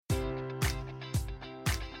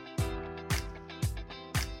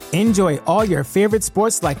Enjoy all your favorite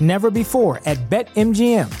sports like never before at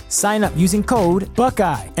BetMGM. Sign up using code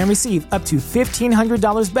Buckeye and receive up to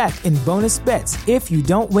 $1,500 back in bonus bets if you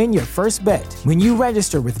don't win your first bet. When you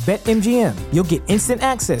register with BetMGM, you'll get instant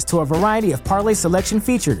access to a variety of parlay selection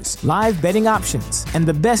features, live betting options, and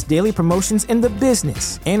the best daily promotions in the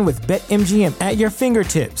business. And with BetMGM at your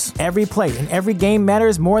fingertips, every play and every game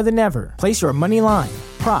matters more than ever. Place your money line,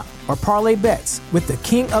 prop, or parlay bets with the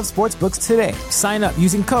king of sportsbooks today. Sign up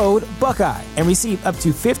using code Buckeye and receive up to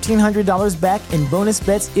 $1,500 back in bonus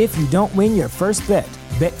bets if you don't win your first bet.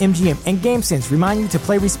 BetMGM and GameSense remind you to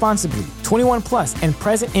play responsibly. 21 plus and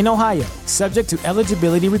present in Ohio, subject to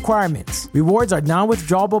eligibility requirements. Rewards are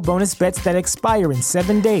non-withdrawable bonus bets that expire in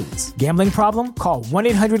 7 days. Gambling problem? Call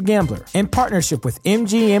 1-800-GAMBLER. In partnership with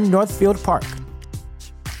MGM Northfield Park.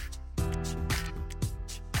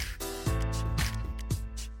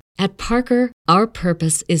 At Parker, our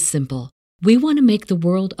purpose is simple. We want to make the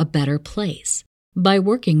world a better place by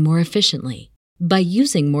working more efficiently, by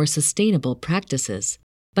using more sustainable practices,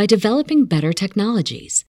 by developing better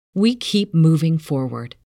technologies. We keep moving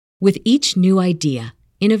forward. With each new idea,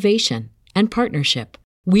 innovation, and partnership,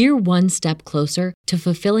 we're one step closer to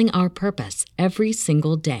fulfilling our purpose every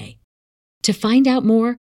single day. To find out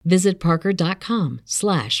more, visit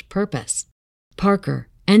parker.com/purpose. Parker,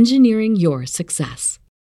 engineering your success.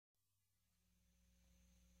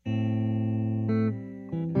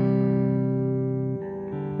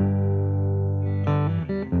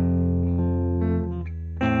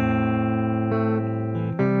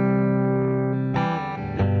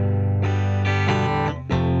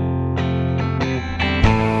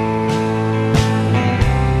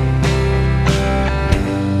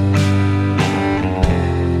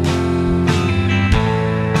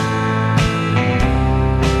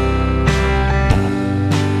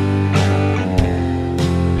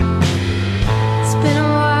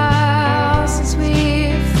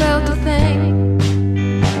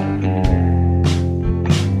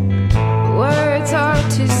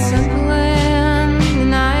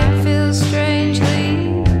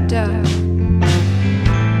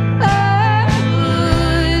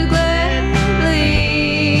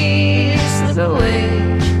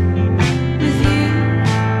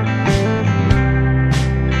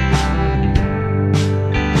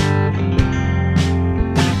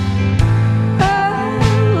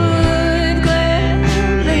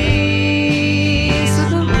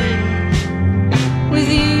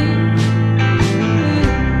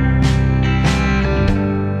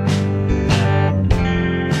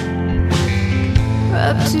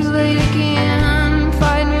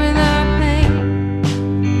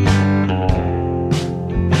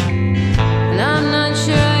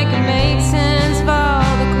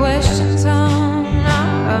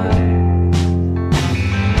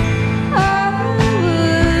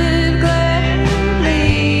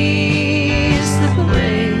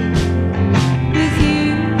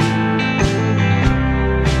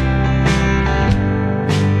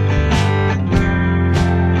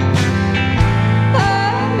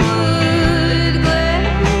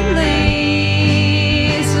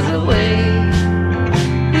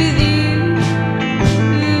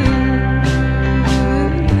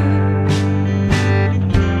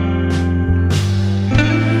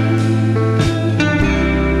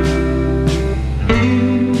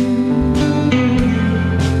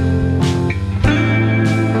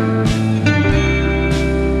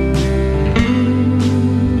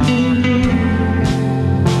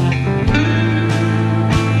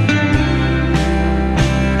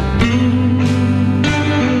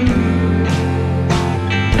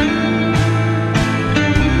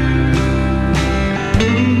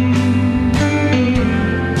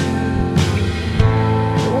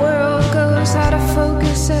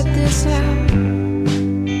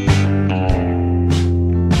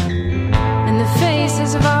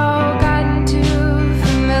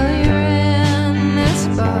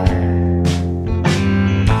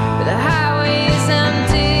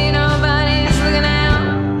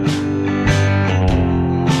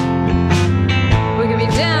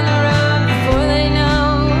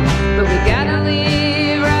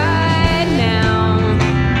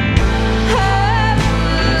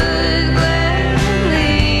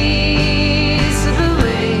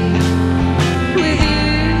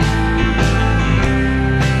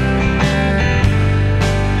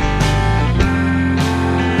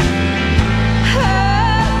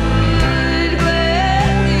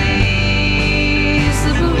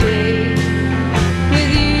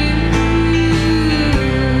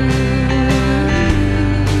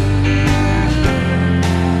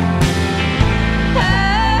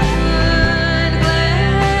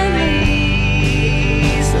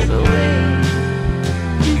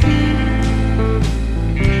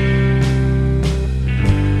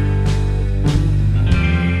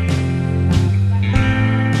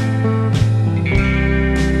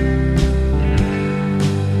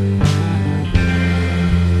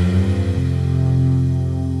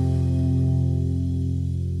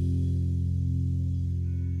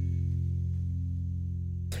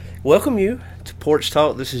 welcome you to Porch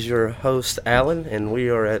Talk. This is your host, Alan, and we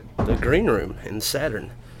are at the Green Room in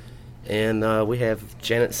Saturn. And we have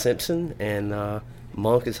Janet Simpson, and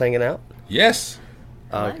Monk is hanging out. Yes.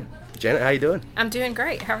 Janet, how you doing? I'm doing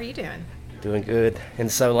great. How are you doing? Doing good. And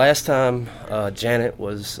so last time Janet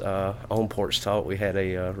was on Porch Talk, we had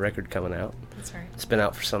a record coming out. That's right. It's been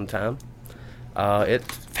out for some time.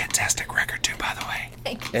 Fantastic record, too, by the way.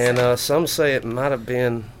 Thank you. And some say it might have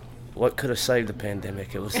been what could have saved the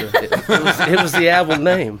pandemic. It was the album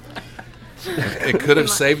name. It could have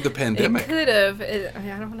saved the pandemic. It could have.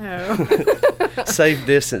 I don't know. Safe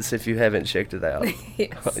Distance, if you haven't checked it out.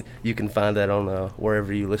 Yes. You can find that on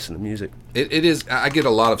wherever you listen to music. It is. I get a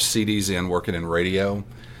lot of CDs in working in radio,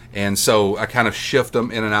 and so I kind of shift them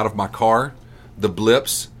in and out of my car. The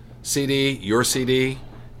Blips CD, your CD,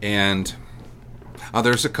 and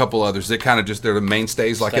there's a couple others that kind of just, they're the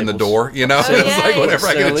mainstays, like in the door, you know? Oh, It's like whenever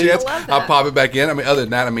I get a chance, I'll pop it back in. I mean, other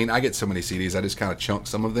than that, I get so many CDs, I just kind of chunk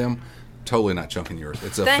some of them. Totally not chunking yours.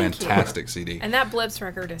 It's a fantastic CD. And that Blips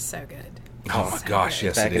record is so good. Oh my gosh,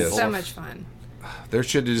 yes it is. So much fun. There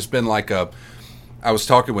should have just been I was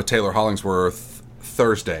talking with Taylor Hollingsworth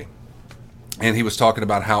Thursday, and he was talking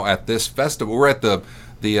about how at this festival, we're at the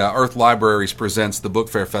Earth Libraries presents the Book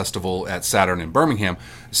Fair Festival at Saturn in Birmingham.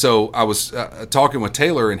 So I was talking with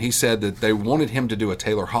Taylor, and he said that they wanted him to do a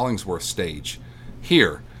Taylor Hollingsworth stage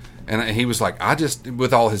here. And he was like,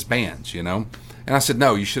 with all his bands, you know? And I said,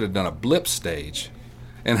 no, you should have done a Blip stage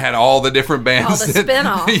and had all the different bands. All the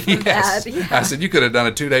spin-off of yes. that. Yeah. I said, you could have done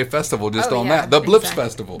a 2-day festival just on that. The Blips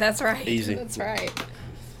Festival. That's right. Easy. That's right.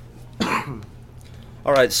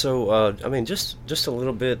 All right, so, just a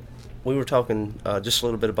little bit. We were talking just a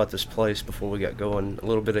little bit about this place before we got going, a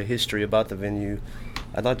little bit of history about the venue.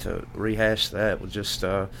 I'd like to rehash that with just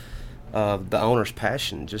the owner's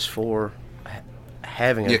passion just for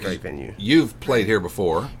having a great venue. You've played here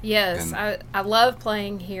before. Yes, I love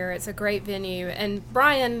playing here. It's a great venue. And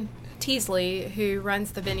Brian Teasley, who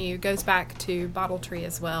runs the venue, goes back to Bottle Tree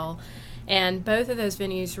as well. And both of those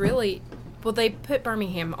venues really, well, they put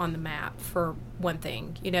Birmingham on the map for one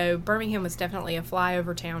thing. You know, Birmingham was definitely a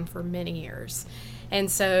flyover town for many years. And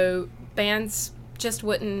so bands just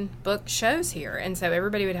wouldn't book shows here. And so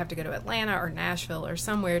everybody would have to go to Atlanta or Nashville or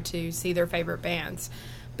somewhere to see their favorite bands.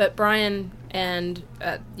 But Brian and,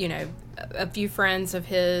 a few friends of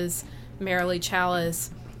his, Merrily Chalice,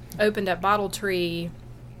 opened up Bottle Tree,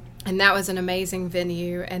 and that was an amazing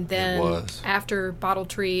venue. And then after Bottle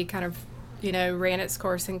Tree kind of, ran its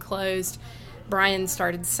course and closed, Brian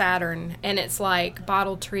started Saturn, and it's like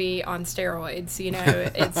Bottle Tree on steroids.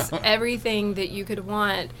 It's everything that you could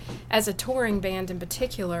want as a touring band in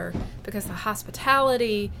particular, because the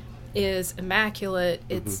hospitality is immaculate.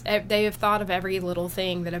 They have thought of every little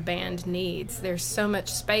thing that a band needs. There's so much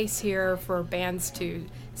space here for bands to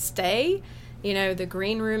stay. The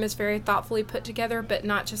green room is very thoughtfully put together, but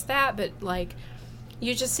not just that, but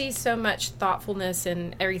you just see so much thoughtfulness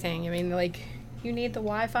in everything. I mean, you need the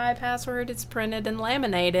Wi-Fi password. It's printed and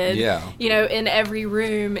laminated. Yeah. In every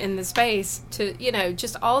room in the space to,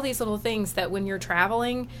 just all these little things that when you're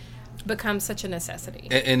traveling becomes such a necessity.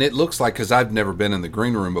 And it looks like, because I've never been in the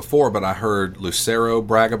green room before, but I heard Lucero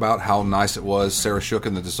brag about how nice it was. Sarah Shook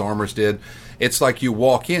and the Disarmers did. It's like you're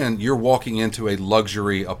walking into a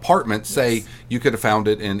luxury apartment. Say you could have found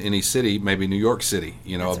it in any city, maybe New York City,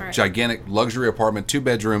 That's a right. gigantic luxury apartment, 2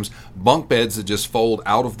 bedrooms, bunk beds that just fold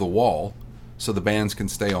out of the wall so the bands can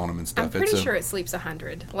stay on them and stuff. I'm pretty sure it sleeps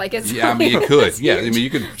 100. It's yeah, I mean, it could. Yeah, I mean, you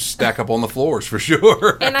could stack up on the floors for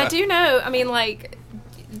sure. And I do know,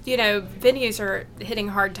 venues are hitting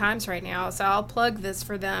hard times right now, so I'll plug this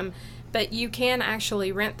for them. But you can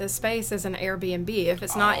actually rent this space as an Airbnb. If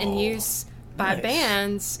it's not in use by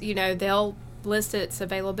bands, they'll list its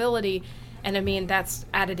availability. And that's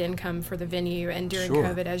added income for the venue. And during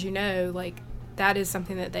COVID, as you know, that is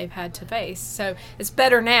something that they've had to face. So it's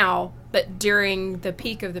better now, but during the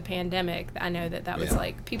peak of the pandemic, I know that was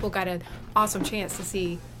people got an awesome chance to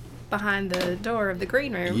see behind the door of the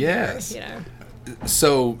green room. Yes. Where,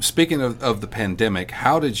 So, speaking of the pandemic,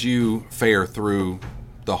 how did you fare through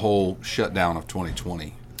the whole shutdown of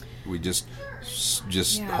 2020? We just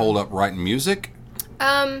hold up writing music?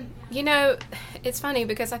 It's funny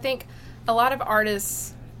because I think a lot of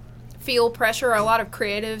artists feel pressure, a lot of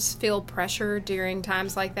creatives feel pressure during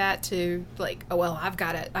times like that to I've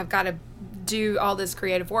got to do all this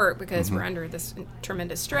creative work because we're under this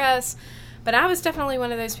tremendous stress. But I was definitely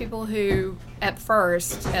one of those people who, at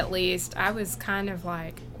first, at least, I was kind of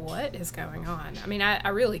like, what is going on? I mean, I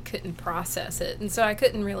really couldn't process it. And so I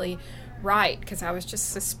couldn't really right, because I was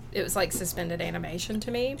just, it was like suspended animation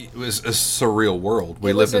to me. It was a surreal world.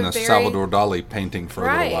 We lived in a Salvador Dali painting for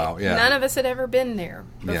a little while. Yeah. None of us had ever been there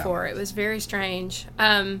before. It was very strange.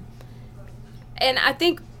 And I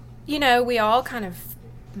think, we all kind of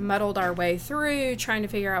muddled our way through trying to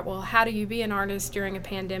figure out, well, how do you be an artist during a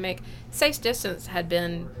pandemic? Safe Distance had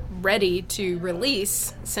been ready to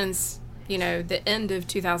release since the end of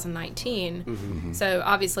 2019. Mm-hmm. So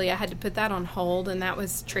obviously I had to put that on hold, and that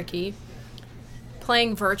was tricky.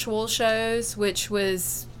 Playing virtual shows, which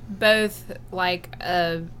was both like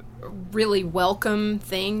a really welcome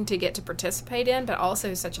thing to get to participate in, but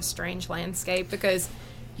also such a strange landscape because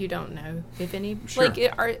you don't know if any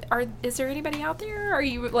is there anybody out there? Are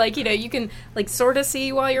you you can sort of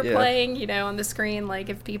see while you're playing, on the screen,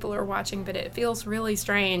 if people are watching, but it feels really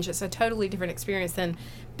strange. It's a totally different experience than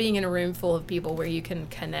being in a room full of people where you can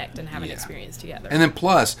connect and have an experience together. And then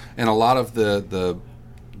plus, in a lot of the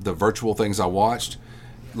virtual things I watched,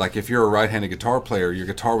 if you're a right-handed guitar player, your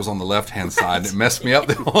guitar was on the left-hand side, and it messed me up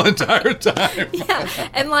the whole entire time. Yeah,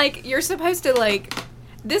 and you're supposed to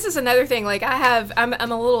this is another thing. I'm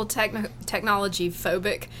a little technology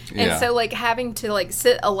phobic, and so having to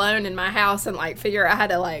sit alone in my house and figure out how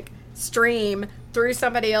to stream through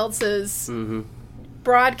somebody else's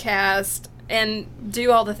broadcast and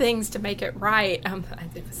do all the things to make it right.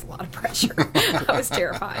 It was a lot of pressure. I was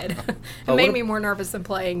terrified. It made me more nervous than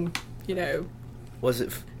playing. Was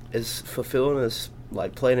it as fulfilling as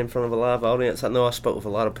playing in front of a live audience? I know I spoke with a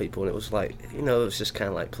lot of people, and it was it was just kind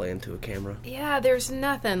of like playing to a camera. Yeah, there's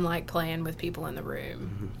nothing like playing with people in the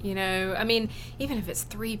room. Mm-hmm. I mean, even if it's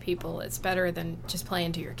 3 people, it's better than just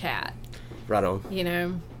playing to your cat. Right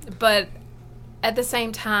on. But at the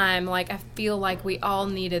same time, I feel like we all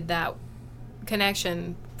needed that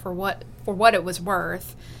connection for what it was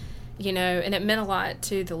worth. And it meant a lot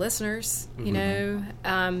to the listeners,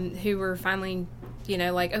 who were finally,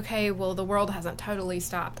 okay, well, the world hasn't totally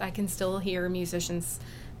stopped. I can still hear musicians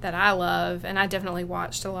that I love, and I definitely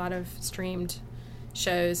watched a lot of streamed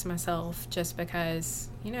shows myself just because,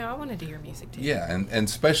 I wanted to hear music too. Yeah, and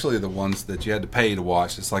especially the ones that you had to pay to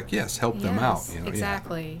watch. It's help them out.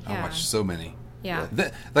 Exactly. Yeah. I watched so many. Yeah.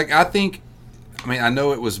 I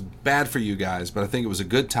know it was bad for you guys, but I think it was a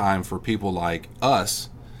good time for people like us,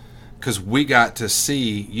 because we got to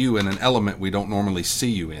see you in an element we don't normally see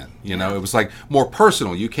you in. It was more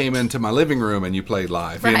personal. You came into my living room and you played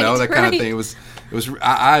live. Right, that kind of thing. It was.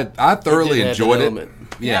 I thoroughly enjoyed it.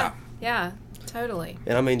 Yeah. Yeah. Totally.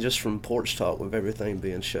 And just from Porch Talk, with everything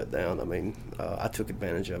being shut down, I took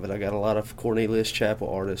advantage of it. I got a lot of Cornelius Chapel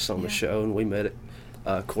artists on the show, and we met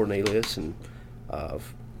at Cornelius, and I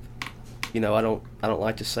don't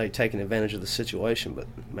like to say taking advantage of the situation, but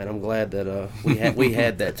man, I'm glad that we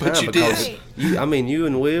had that time. But you because did. You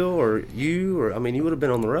and Will, or you would have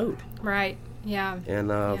been on the road. Right. Yeah. And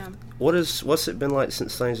what's it been like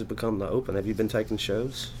since things have become open? Have you been taking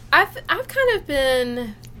shows? I've kind of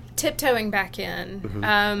been tiptoeing back in,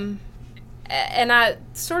 and I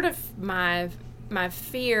sort of my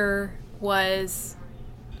fear was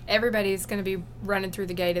everybody's going to be running through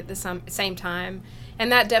the gate at the same time.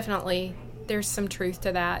 And that definitely, there's some truth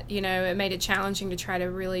to that. It made it challenging to try to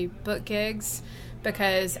really book gigs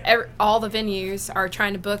because all the venues are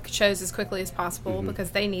trying to book shows as quickly as possible because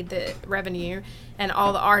they need the revenue. And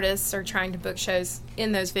all the artists are trying to book shows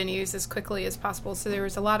in those venues as quickly as possible. So there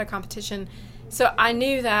was a lot of competition. So I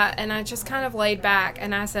knew that, and I just kind of laid back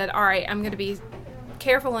and I said, all right, I'm going to be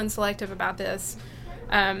careful and selective about this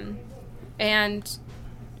and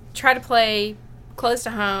try to play close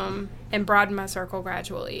to home and broaden my circle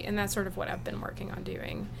gradually, and that's sort of what I've been working on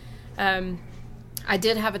doing. I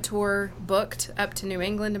did have a tour booked up to New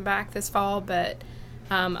England and back this fall, but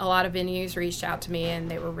a lot of venues reached out to me,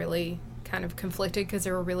 and they were really kind of conflicted because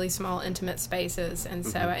they were really small, intimate spaces, and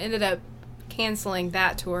so I ended up canceling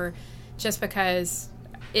that tour just because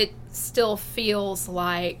it still feels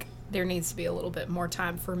like there needs to be a little bit more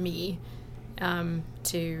time for me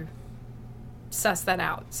to suss that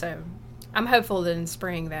out. So I'm hopeful that in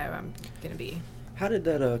spring, though, I'm going to be How did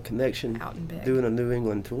that connection, out and big. Doing a New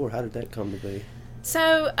England tour, how did that come to be?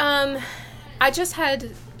 So I just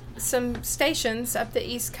had some stations up the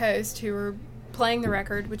East Coast who were playing the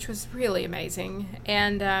record, which was really amazing.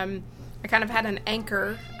 And I kind of had an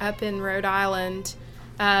anchor up in Rhode Island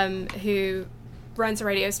who runs a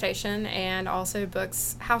radio station and also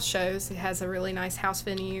books house shows. He has a really nice house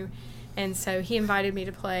venue. And so he invited me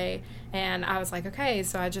to play, and I was like, okay.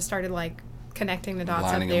 So I just started connecting the dots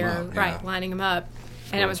lining up there, them up, yeah. lining them up,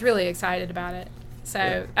 and I was really excited about it.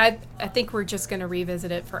 So I think we're just going to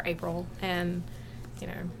revisit it for April and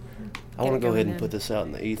I want to go ahead and in. put this out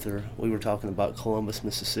in the ether. We were talking about Columbus,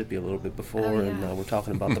 Mississippi a little bit before, yeah. and we're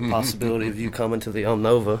talking about the possibility of you coming to the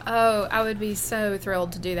Nova. Oh, I would be so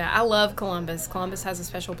thrilled to do that. I love Columbus. Columbus has a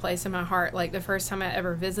special place in my heart. Like, the first time I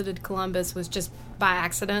ever visited Columbus was just by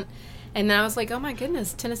accident. And then I was like, oh my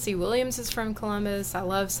goodness, Tennessee Williams is from Columbus. I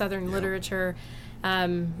love Southern literature.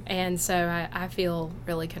 And so I feel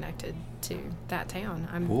really connected to that town.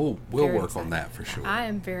 We'll work excited. on that for sure. I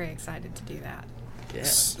am very excited to do that. Yeah.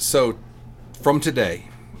 So, from today,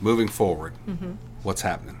 moving forward, what's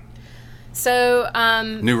happening? So,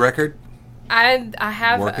 New record? I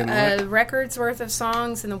have Working on a it? record's worth of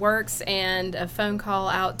songs in the works and a phone call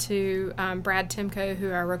out to Brad Timko,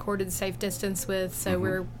 who I recorded Safe Distance with. So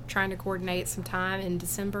we're trying to coordinate some time in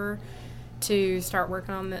December to start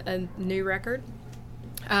working on a new record.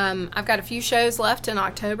 I've got a few shows left in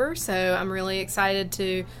October, so I'm really excited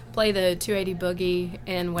to play the 280 Boogie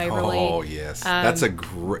in Waverly. Oh, yes. That's a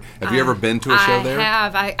great... Have you ever been to a show there? I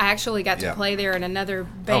have. I actually got to Yeah. play there in another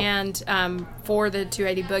band for the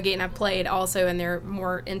 280 Boogie, and I played also in their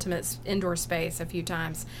more intimate indoor space a few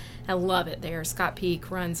times. I love it there. Scott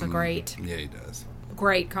Peak runs a great Yeah, he does.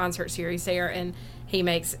 concert series there, and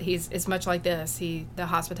it's much like this. The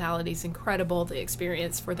hospitality is incredible. The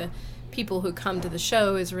experience for the people who come to the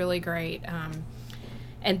show is really great.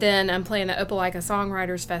 And then I'm playing the Opelika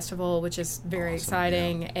Songwriters Festival, which is very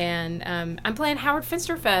exciting. Yeah. And I'm playing Howard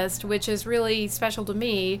Finster Fest, which is really special to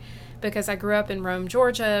me because I grew up in Rome,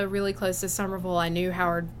 Georgia, really close to Somerville. I knew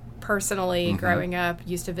Howard personally growing up,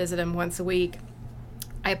 used to visit him once a week.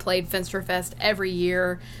 I played Finster Fest every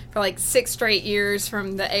year for like 6 straight years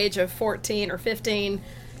from the age of 14 or 15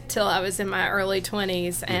 till I was in my early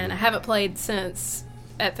 20s. And I haven't played since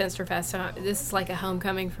at Finster Fest, so this is like a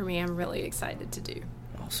homecoming for me. I'm really excited to do.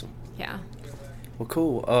 Awesome. Yeah. Well,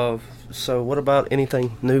 cool. So what about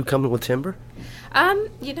anything new coming with Timber?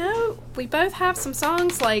 We both have some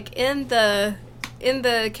songs like in the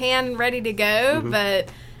can ready to go,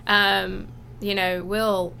 but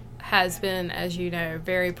Will has been, as you know,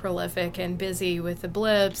 very prolific and busy with the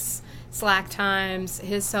Blips, Slack Times,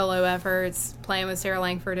 his solo efforts, playing with Sarah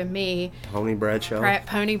Langford and me. Pony Bradshaw. Right,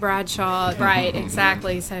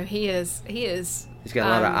 exactly. So he's got a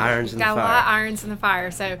lot of irons in the fire. Got a lot of irons in the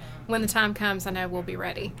fire. So when the time comes, I know we'll be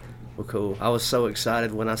ready. Well, cool. I was so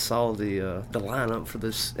excited when I saw the lineup for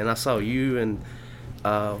this, and I saw you and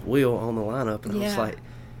Will on the lineup, and I was like,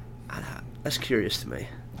 that's curious to me.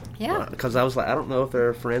 Yeah. Because I was like, I don't know if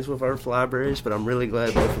they're friends with Earth Libraries, but I'm really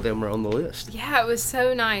glad both of them are on the list. Yeah, it was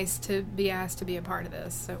so nice to be asked to be a part of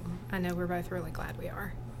this. So I know we're both really glad we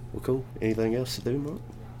are. Well, cool. Anything else to do, Mark?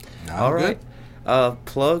 No, All I'm right. good.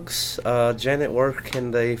 Plugs. Janet, where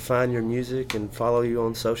can they find your music and follow you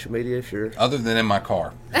on social media if you're... Other than in my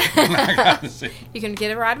car. You can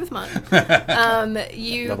get a ride with mine.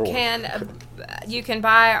 You can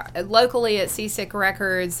buy locally at Seasick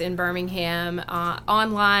Records in Birmingham.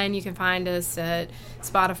 Online, you can find us at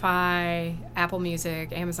Spotify, Apple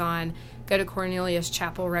Music, Amazon. Go to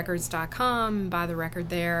CorneliusChapelRecords.com, buy the record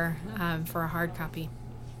there for a hard copy.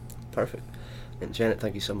 Perfect. And Janet,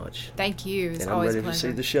 thank you so much. Thank you. It's and I'm always ready a pleasure.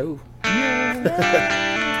 to see the show.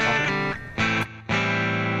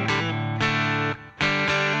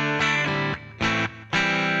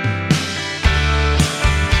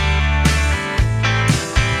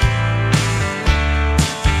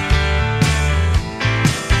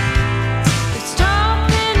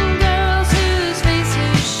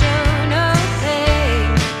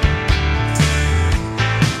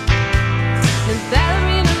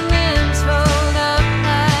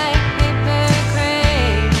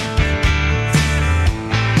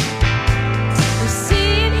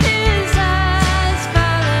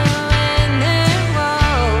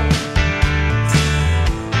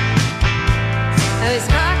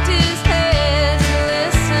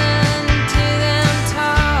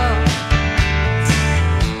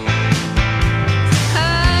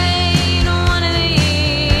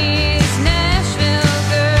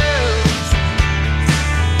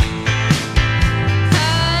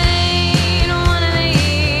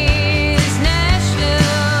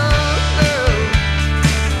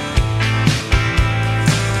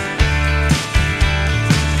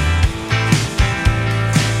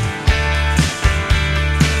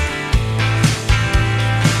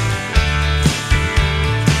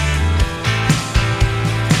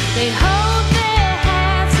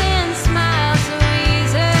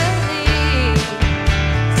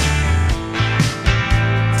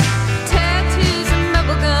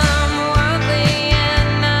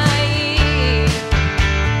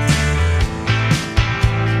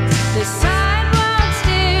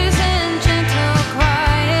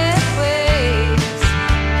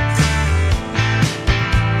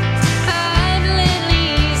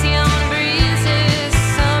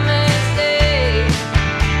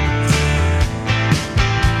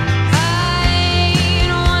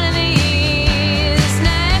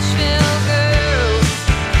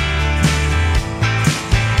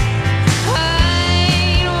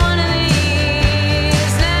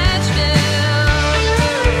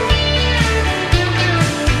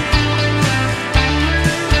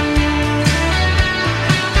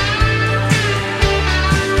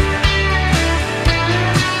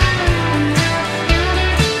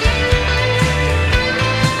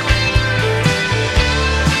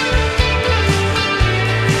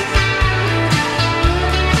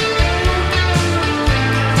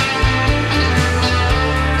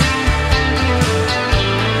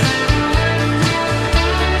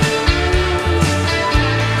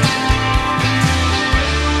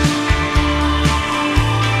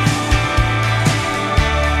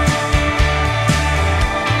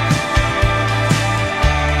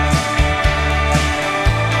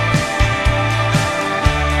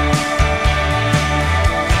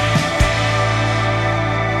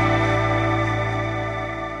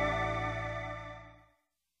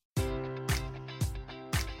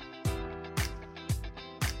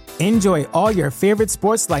 Enjoy all your favorite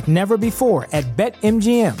sports like never before at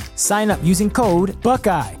BetMGM. Sign up using code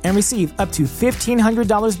Buckeye and receive up to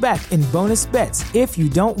 $1,500 back in bonus bets if you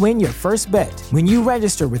don't win your first bet. When you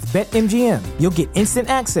register with BetMGM, you'll get instant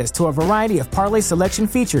access to a variety of parlay selection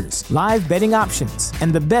features, live betting options,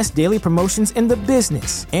 and the best daily promotions in the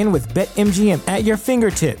business. And with BetMGM at your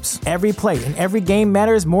fingertips, every play and every game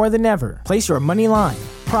matters more than ever. Place your money line,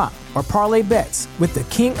 prop, or parlay bets with the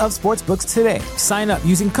king of sportsbooks today. Sign up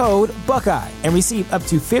using code Buckeye and receive up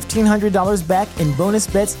to $1,500 back in bonus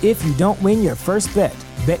bets if you don't win your first bet.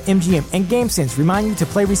 BetMGM and GameSense remind you to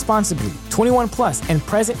play responsibly. 21 plus and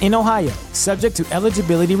present in Ohio, subject to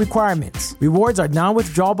eligibility requirements. Rewards are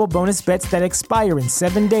non-withdrawable bonus bets that expire in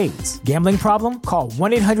 7 days. Gambling problem? Call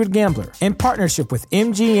 1-800-GAMBLER. In partnership with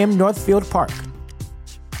MGM Northfield Park.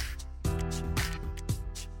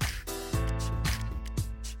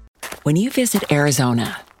 When you visit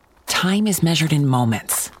Arizona, time is measured in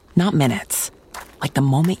moments, not minutes. Like the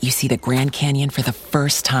moment you see the Grand Canyon for the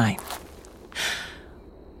first time.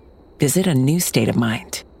 Visit a new state of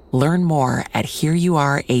mind. Learn more at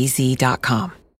hereyouareaz.com.